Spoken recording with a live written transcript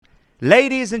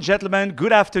Ladies and gentlemen,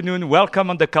 good afternoon.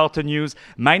 Welcome on the Carlton News.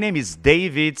 My name is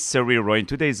David Serero, and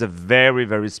today is a very,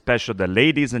 very special day.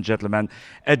 Ladies and gentlemen,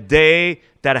 a day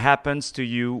that happens to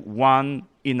you one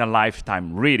in a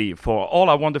lifetime, really. For all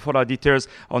our wonderful auditors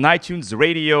on iTunes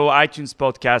Radio, iTunes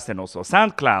Podcast, and also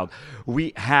SoundCloud,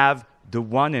 we have the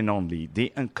one and only,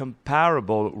 the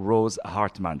incomparable Rose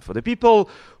Hartman. For the people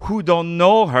who don't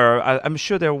know her, I'm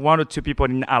sure there are one or two people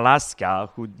in Alaska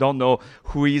who don't know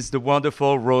who is the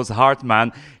wonderful Rose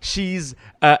Hartman. She's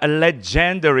a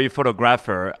legendary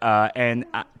photographer, and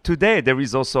today there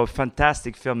is also a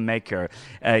fantastic filmmaker.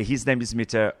 His name is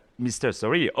Mr.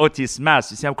 Otis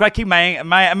Mass. You see, I'm cracking my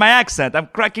accent. I'm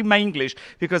cracking my English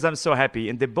because I'm so happy.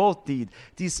 And they both did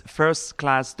this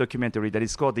first-class documentary that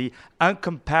is called The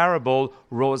Incomparable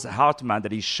Rose Hartman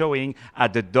that is showing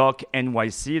at the Doc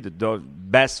NYC, the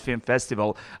best film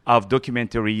festival of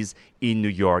documentaries in New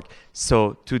York.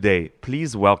 So today,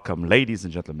 please welcome, ladies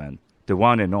and gentlemen, the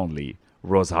one and only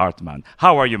Rose Hartman.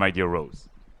 How are you, my dear Rose?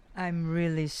 I'm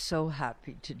really so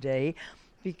happy today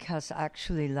because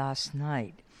actually last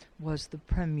night was the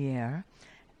premiere,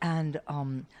 and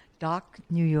Doc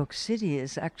New York City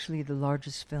is actually the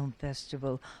largest film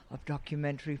festival of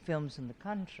documentary films in the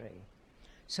country.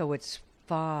 So it's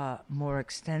far more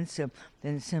extensive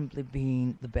than simply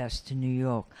being the best in New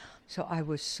York. So I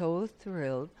was so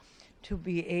thrilled to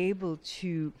be able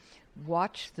to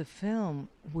watch the film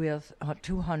with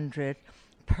 200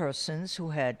 persons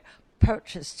who had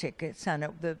purchased tickets, and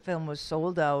the film was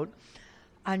sold out.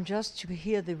 And just to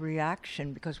hear the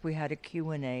reaction, because we had a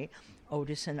Q&A,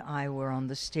 Otis and I were on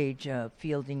the stage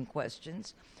fielding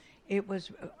questions. It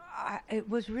was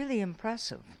really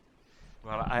impressive.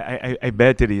 Well, I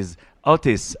bet it is.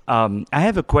 Otis, I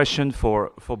have a question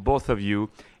for both of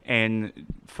you, and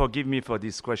forgive me for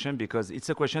this question because it's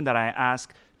a question that I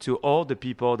ask to all the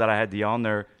people that I had the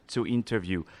honor to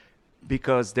interview,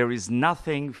 because there is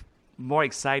nothing more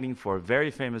exciting for a very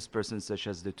famous person such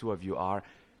as the two of you are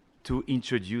to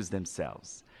introduce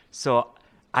themselves. So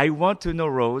I want to know,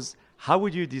 Rose, how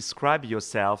would you describe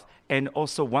yourself? And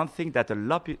also one thing that a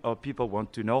lot of people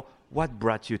want to know, what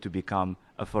brought you to become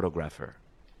a photographer?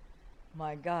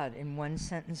 My God, in one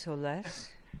sentence or less?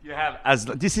 You have,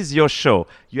 this is your show.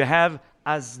 You have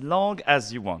as long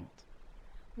as you want.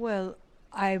 Well,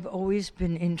 I've always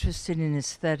been interested in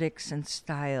aesthetics and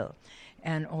style.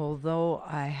 And although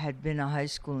I had been a high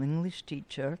school English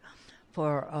teacher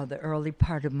for the early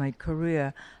part of my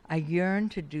career, I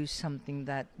yearned to do something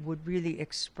that would really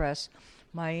express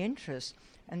my interest.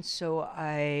 And so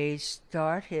I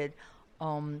started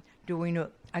with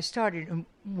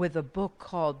a book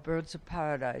called Birds of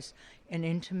Paradise, an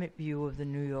intimate view of the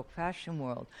New York fashion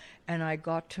world. And I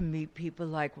got to meet people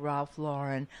like Ralph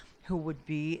Lauren, who would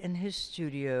be in his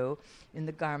studio in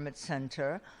the Garment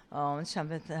Center on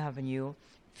 7th Avenue,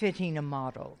 fitting a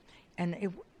model.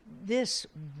 And this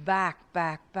back,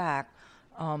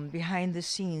 behind the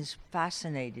scenes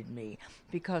fascinated me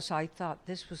because I thought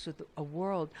this was a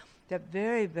world that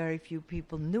very, very few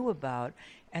people knew about.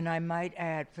 And I might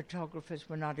add, photographers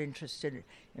were not interested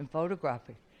in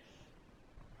photography.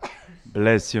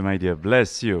 Bless you, my dear.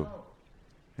 Bless you.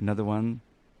 Another one?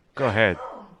 Go ahead.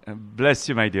 Bless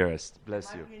you, my dearest.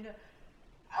 Bless you.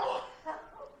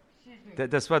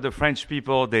 That's what the French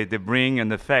people, they bring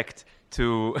an effect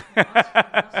to...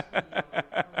 At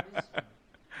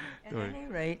any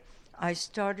rate, I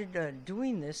started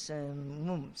doing this in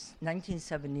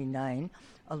 1979,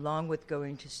 along with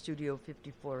going to Studio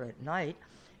 54 at night.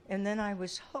 And then I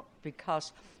was hooked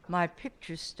because my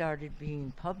pictures started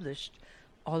being published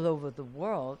all over the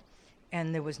world.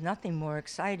 And there was nothing more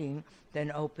exciting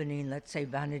than opening, let's say,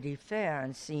 Vanity Fair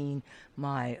and seeing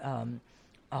my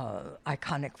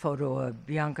iconic photo of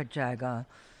Bianca Jagger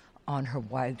on her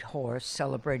white horse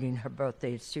celebrating her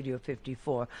birthday at Studio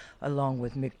 54, along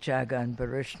with Mick Jagger and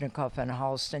Baryshnikov and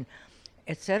Halston,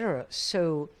 etc.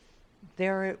 So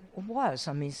there it was.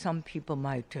 I mean, some people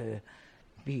might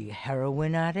be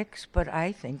heroin addicts, but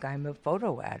I think I'm a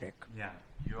photo addict. Yeah,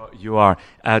 you are.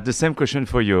 The same question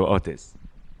for you, Otis.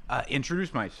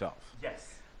 Introduce myself.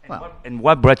 Yes. And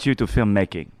What brought you to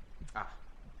filmmaking?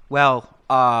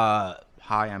 Hi,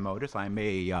 I'm Otis.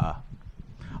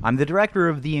 I'm the director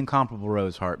of The Incomparable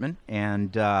Rose Hartman,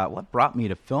 and what brought me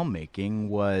to filmmaking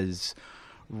was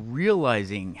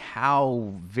realizing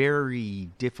how very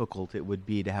difficult it would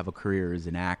be to have a career as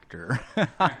an actor.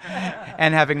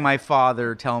 And having my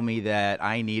father tell me that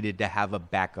I needed to have a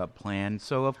backup plan,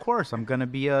 so of course I'm going to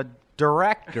be a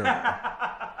director.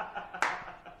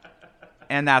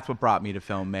 And that's what brought me to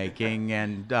filmmaking.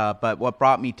 And but what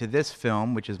brought me to this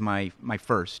film, which is my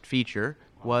first feature,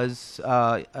 was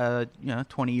a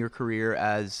 20-year career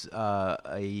as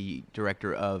a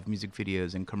director of music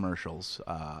videos and commercials,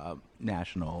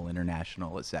 national,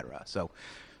 international, etc. So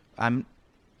I'm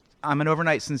an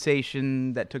overnight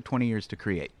sensation that took 20 years to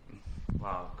create.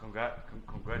 Wow,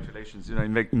 congratulations. You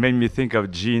know, made me think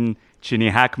of Gene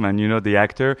Hackman, you know, the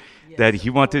actor, that he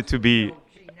wanted to be,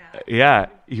 yeah,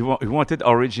 he wanted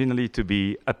originally to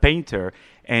be a painter.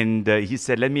 And he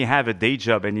said, let me have a day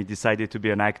job. And he decided to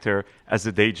be an actor as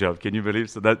a day job. Can you believe?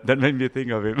 So that made me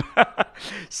think of him.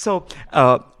 So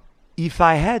if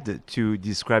I had to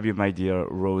describe you, my dear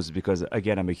Rose, because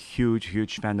again, I'm a huge,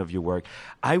 huge fan of your work,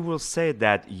 I will say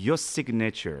that your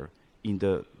signature in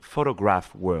the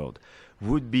photograph world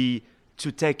would be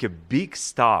to take a big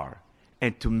star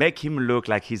and to make him look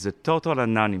like he's a total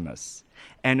anonymous,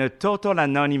 and a total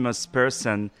anonymous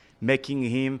person making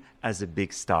him as a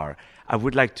big star. I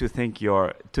would like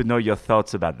to know your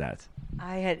thoughts about that.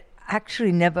 I had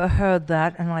actually never heard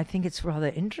that, and I think it's rather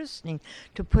interesting,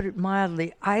 to put it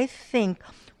mildly. I think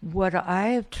what I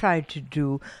have tried to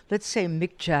do, let's say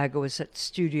Mick Jagger was at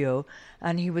studio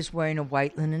and he was wearing a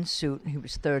white linen suit and he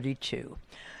was 32.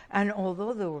 And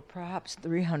although there were perhaps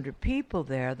 300 people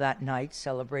there that night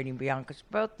celebrating Bianca's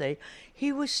birthday,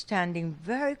 he was standing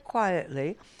very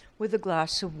quietly with a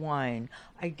glass of wine.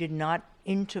 I did not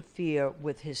interfere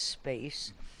with his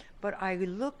space, but I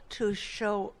looked to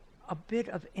show a bit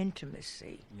of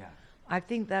intimacy. Yeah. I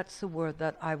think that's the word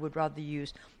that I would rather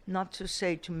use, not to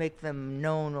say to make them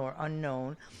known or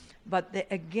unknown, but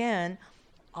again,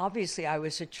 obviously I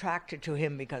was attracted to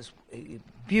him because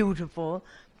beautiful,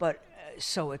 but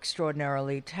so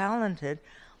extraordinarily talented.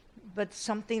 But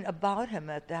something about him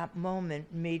at that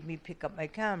moment made me pick up my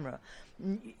camera.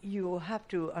 You have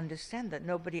to understand that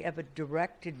nobody ever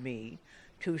directed me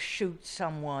to shoot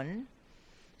someone.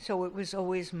 So it was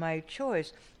always my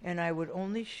choice, and I would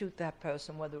only shoot that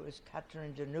person, whether it was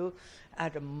Catherine Deneuve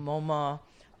at a MoMA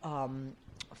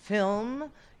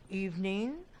film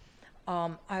evening.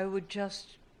 I would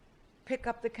just pick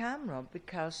up the camera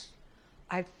because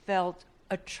I felt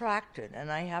attracted,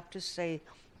 and I have to say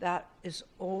that is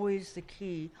always the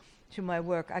key to my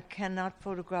work. I cannot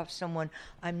photograph someone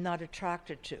I'm not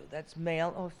attracted to. That's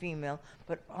male or female,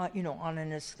 but on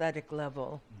an aesthetic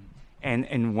level.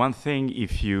 And one thing,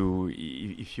 if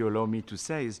you allow me to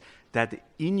say, is that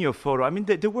in your photo, I mean,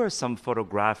 there were some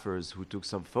photographers who took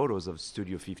some photos of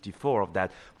Studio 54, of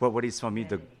that, what is for me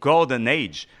the golden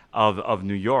age of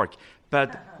New York.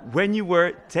 But when you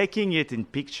were taking it in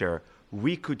picture,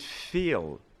 we could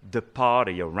feel the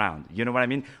party around. You know what I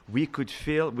mean? We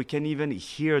can even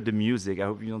hear the music. I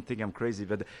hope you don't think I'm crazy,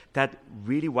 but that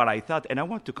really what I thought. And I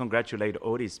want to congratulate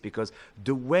Otis, because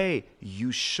the way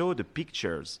you show the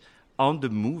pictures on the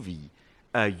movie,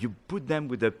 you put them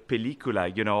with a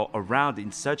pellicula, around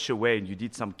in such a way, and you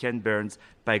did some Ken Burns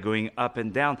by going up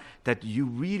and down, that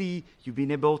you've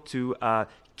been able to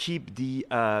keep the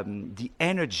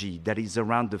energy that is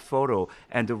around the photo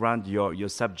and around your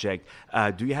subject.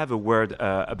 Do you have a word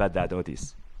about that,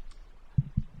 Otis?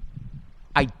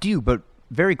 I do, but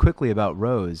very quickly about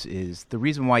Rose is the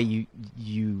reason why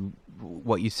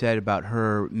what you said about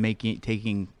her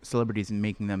taking celebrities and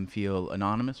making them feel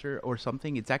anonymous or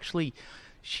something. It's actually,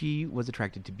 she was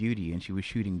attracted to beauty, and she was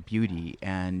shooting beauty,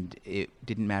 and it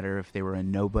didn't matter if they were a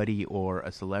nobody or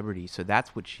a celebrity. So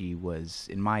that's what she was,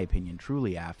 in my opinion,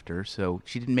 truly after. So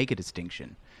she didn't make a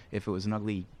distinction. If it was an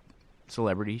ugly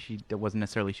celebrity, she wasn't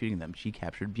necessarily shooting them. She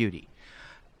captured beauty.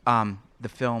 The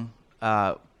film,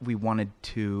 we wanted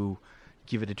to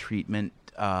give it a treatment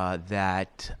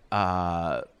that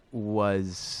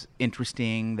was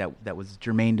interesting, that was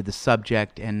germane to the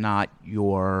subject, and not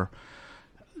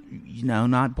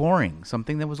not boring.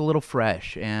 Something that was a little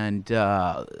fresh, and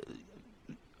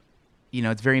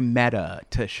it's very meta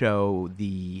to show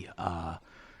the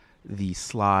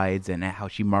slides and how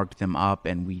she marked them up,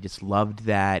 and we just loved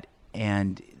that.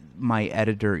 And my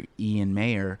editor, Ian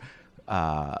Mayer,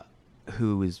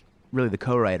 who is really the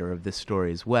co-writer of this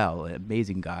story as well, an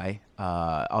amazing guy,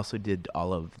 also did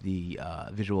all of the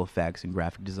visual effects and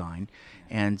graphic design.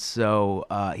 And so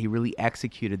he really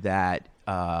executed that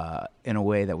in a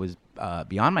way that was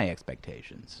beyond my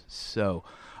expectations. So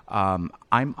I'm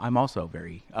also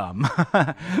very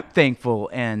thankful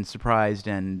and surprised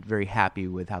and very happy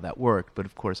with how that worked. But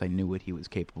of course, I knew what he was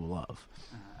capable of.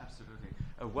 Absolutely.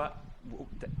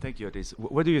 Thank you, Otis.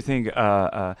 What do you think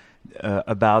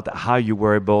about how you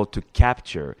were able to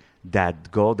capture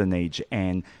that golden age?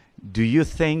 And do you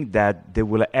think that there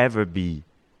will ever be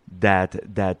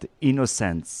that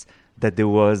innocence that there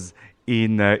was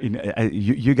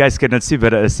you guys cannot see,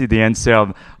 but I see the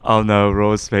answer on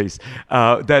Rose's face,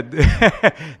 that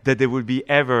that there will be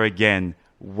ever again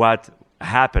what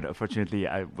happened. Unfortunately,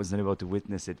 I wasn't able to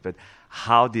witness it, but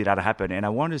how did that happen? And I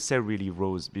want to say, really,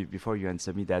 Rose, before you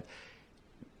answer me, that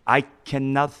I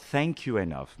cannot thank you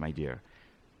enough, my dear,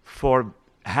 for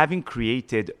having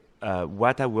created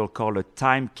what I will call a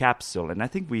time capsule. And I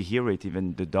think we hear it even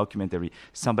in the documentary.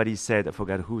 Somebody said, I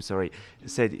forgot who, sorry,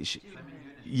 said,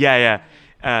 yeah,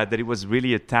 that it was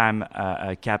really a time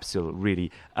capsule,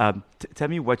 really. Tell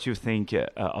me what you think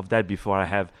of that before I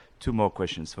have two more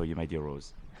questions for you, my dear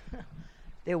Rose.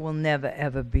 There will never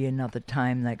ever be another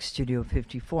time like Studio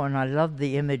 54. And I love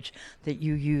the image that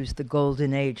you used, the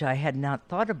golden age. I had not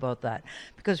thought about that.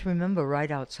 Because remember, right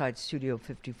outside Studio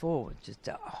 54 was just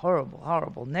a horrible,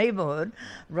 horrible neighborhood.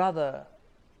 Rather,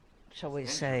 shall we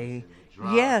say,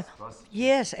 yeah,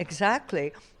 yes,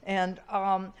 exactly. And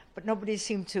but nobody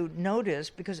seemed to notice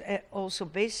because also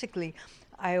basically,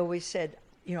 I always said,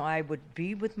 you know, I would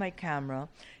be with my camera,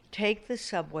 take the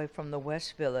subway from the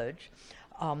West Village,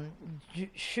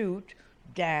 shoot,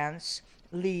 dance,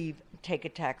 leave, take a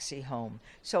taxi home.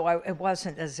 So it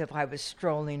wasn't as if I was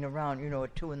strolling around, you know,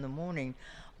 at 2 in.the morning.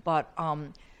 But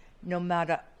no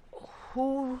matter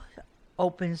who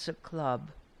opens a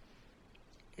club,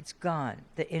 it's gone.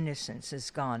 The innocence is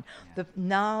gone.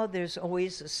 Now there's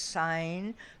always a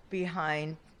sign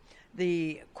behind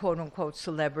the quote-unquote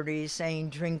celebrities saying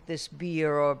drink this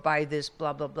beer or buy this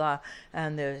blah blah blah,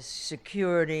 and there's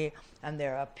security and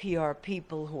there are PR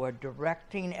people who are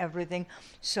directing everything.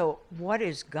 So what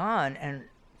is gone and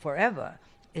forever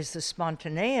is the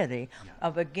spontaneity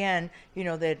of, again, you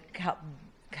know, that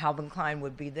Calvin Klein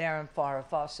would be there and Farrah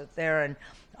Fawcett there and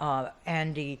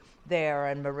Andy there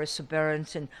and Marissa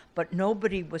Berenson, but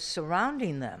nobody was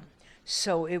surrounding them.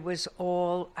 So it was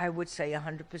all, I would say,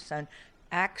 100%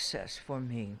 access for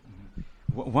me.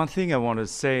 One thing I want to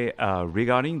say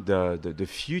regarding the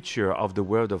future of the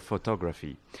world of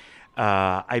photography,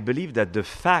 I believe that the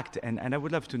fact, and I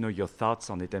would love to know your thoughts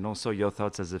on it, and also your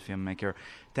thoughts as a filmmaker,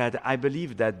 that I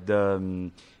believe that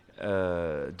the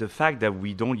fact that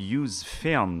we don't use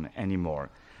film anymore,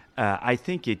 I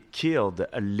think it killed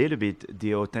a little bit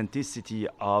the authenticity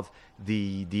of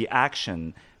the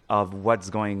action of what's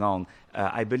going on.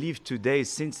 I believe today,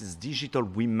 since it's digital,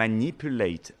 we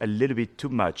manipulate a little bit too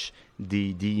much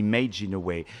the image in a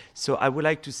way. So I would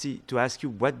like to ask you,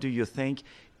 what do you think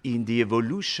in the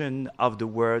evolution of the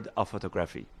world of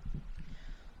photography?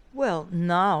 Well,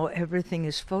 now everything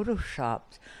is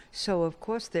photoshopped, so of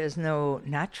course there's no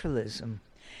naturalism.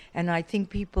 And I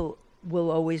think people will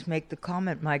always make the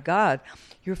comment, my God,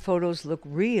 your photos look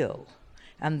real.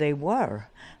 And they were.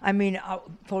 I mean,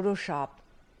 Photoshop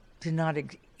did not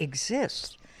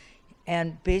exist.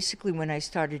 And basically when I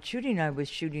started shooting, I was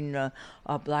shooting a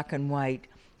black and white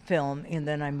film, and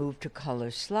then I moved to color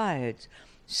slides.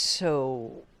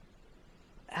 So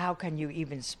how can you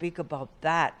even speak about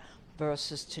that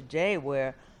versus today,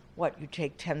 where you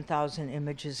take 10,000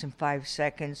 images in 5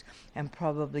 seconds and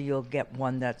probably you'll get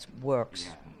one that works.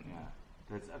 Yeah,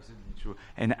 that's absolutely true.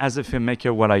 And as a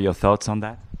filmmaker, what are your thoughts on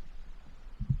that?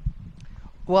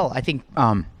 Well, I think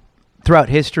throughout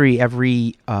history,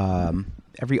 every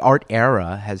art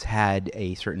era has had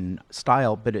a certain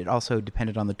style, but it also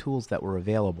depended on the tools that were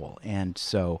available. And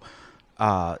so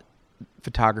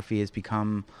photography has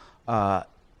become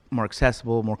more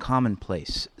accessible, more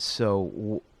commonplace.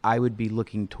 So I would be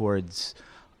looking towards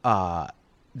the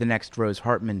next Rose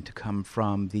Hartman to come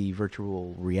from the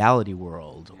virtual reality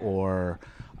world, or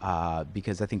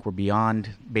because I think we're beyond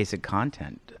basic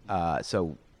content.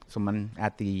 So someone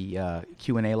at the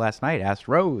Q&A last night asked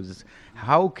Rose,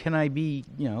 how can I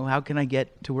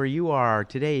get to where you are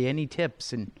today? Any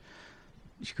tips? And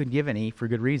she couldn't give any, for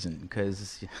good reason,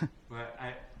 because...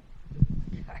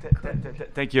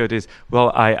 Thank you, Otis.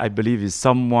 Well, I believe if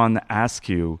someone asks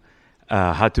you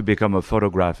how to become a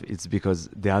photographer, it's because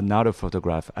they are not a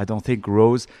photographer. I don't think,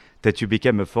 Rose, that you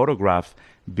became a photographer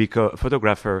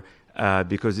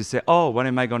because you say, oh, what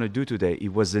am I going to do today?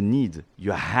 It was a need.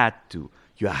 You had to.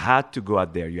 You had to go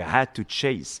out there. You had to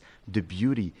chase the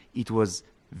beauty. It was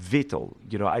vital.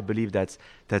 You know, I believe that's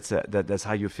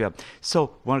how you feel.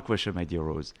 So, one question, my dear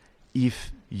Rose.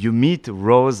 If you meet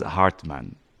Rose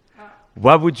Hartman,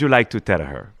 what would you like to tell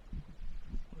her?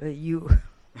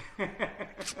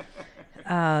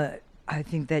 I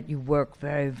think that you work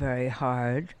very, very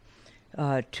hard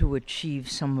to achieve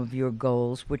some of your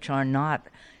goals, which are not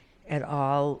at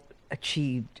all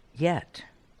achieved yet.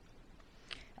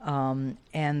 And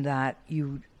that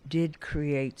you did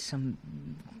create some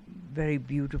very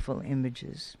beautiful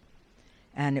images,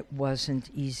 and it wasn't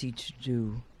easy to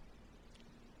do.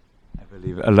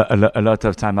 believe a lot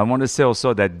of time. I want to say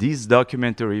also that this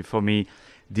documentary, for me,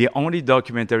 the only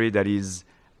documentary that is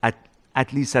at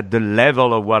at least at the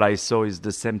level of what I saw is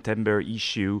the September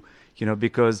issue,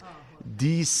 because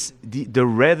the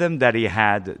rhythm that he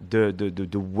had,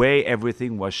 the way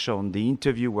everything was shown, the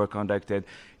interview were conducted,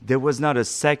 there was not a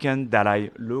second that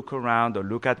I look around or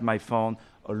look at my phone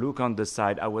or look on the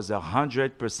side. I was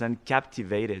 100%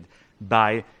 captivated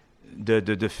by the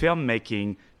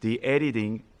filmmaking, the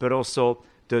editing, but also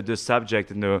the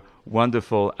subject and the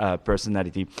wonderful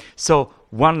personality. So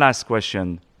one last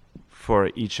question for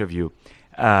each of you.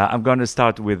 I'm going to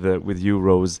start with you,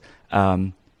 Rose.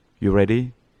 You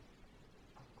ready?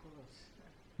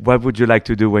 What would you like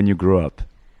to do when you grow up?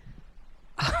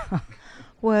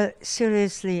 Well,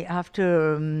 seriously,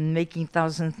 after making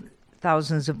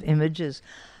thousands of images,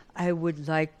 I would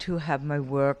like to have my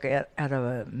work at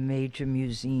a major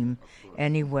museum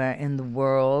anywhere in the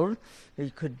world.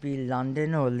 It could be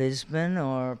London or Lisbon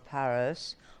or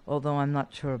Paris, although I'm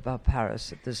not sure about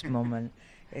Paris at this moment.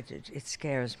 It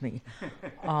scares me.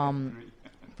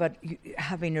 But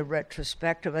having a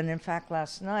retrospective, and in fact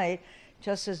last night,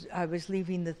 just as I was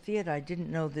leaving the theater, I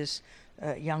didn't know this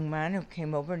young man who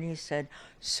came over and he said,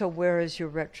 "So where is your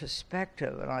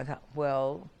retrospective?" And I thought,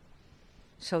 well,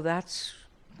 so that's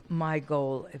my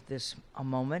goal at this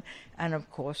moment. And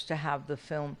of course, to have the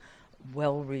film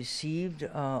well received,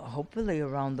 hopefully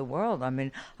around the world. I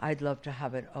mean, I'd love to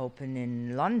have it open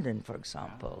in London, for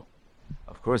example.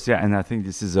 Of course, yeah, and I think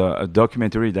this is a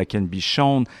documentary that can be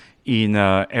shown in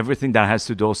everything that has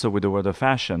to do also with the world of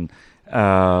fashion.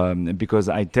 Because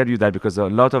I tell you that because a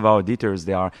lot of our editors,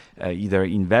 they are either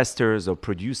investors or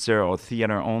producer or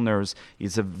theater owners.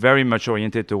 It's very much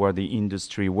oriented toward the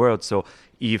industry world. So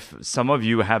if some of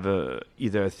you have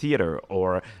either a theater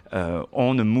or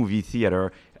own a movie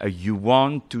theater, you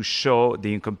want to show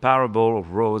the incomparable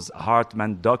Rose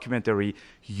Hartman documentary,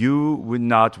 you would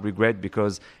not regret,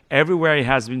 because everywhere it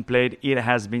has been played, it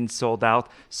has been sold out.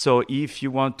 So if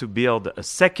you want to build a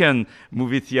second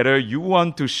movie theater, you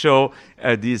want to show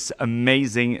this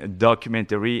amazing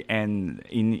documentary, and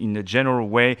in a general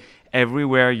way,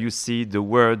 everywhere you see the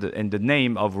word and the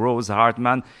name of Rose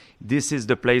Hartman, this is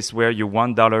the place where your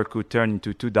 $1 could turn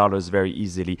into $2 very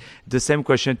easily. The same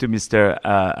question to Mr.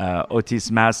 Otis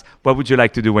Mas. What would you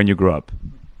like to do when you grow up?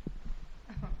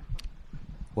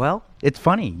 Well, it's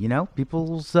funny,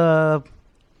 people's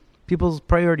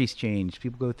priorities change.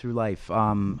 People go through life.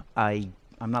 I'm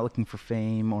not looking for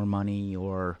fame or money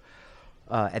or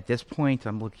at this point,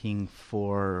 I'm looking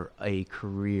for a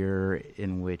career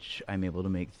in which I'm able to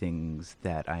make things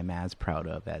that I'm as proud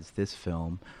of as this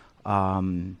film.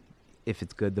 If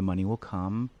it's good, the money will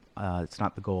come. It's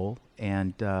not the goal,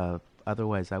 and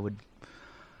otherwise, I would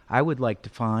like to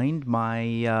find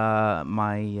my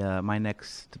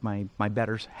my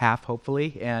better half,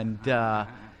 hopefully, and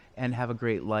have a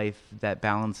great life that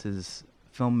balances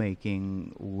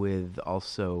filmmaking with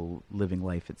also living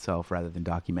life itself rather than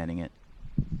documenting it.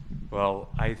 Well,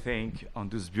 I think on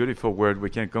this beautiful word, we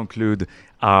can conclude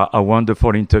a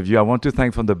wonderful interview. I want to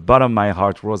thank from the bottom of my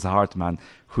heart, Rose Hartman,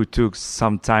 who took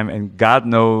some time, and God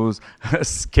knows,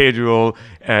 schedule,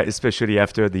 especially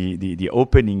after the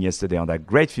opening yesterday on that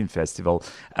great film festival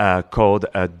called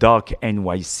Doc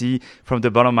NYC. From the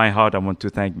bottom of my heart, I want to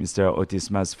thank Mr. Otis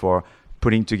Mas for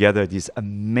putting together this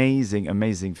amazing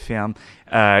film.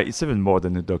 It's even more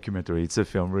than a documentary. It's a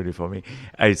film, really, for me.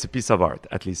 It's a piece of art,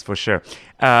 at least, for sure.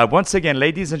 Once again,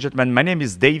 ladies and gentlemen, my name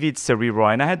is David Serero,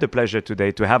 and I had the pleasure today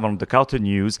to have on the Carlton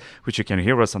News, which you can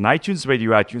hear us on iTunes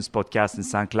Radio, iTunes Podcast, and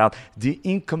SoundCloud, the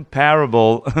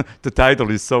incomparable, the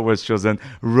title is so well chosen,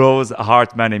 Rose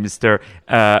Hartman and Mr.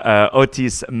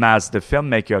 Otis Mas, the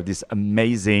filmmaker of this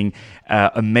amazing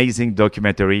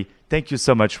documentary. Thank you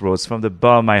so much, Rose, from the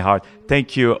bottom of my heart.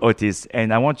 Thank you, Otis.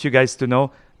 And I want you guys to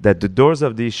know that the doors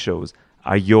of these shows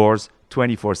are yours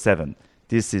 24/7.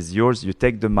 This is yours. You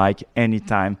take the mic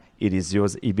anytime. It is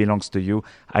yours. It belongs to you.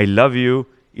 I love you.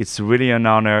 It's really an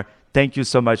honor. Thank you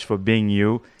so much for being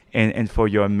you and for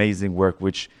your amazing work,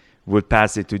 which will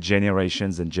pass it to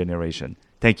generations and generations.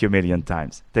 Thank you a million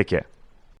times. Take care.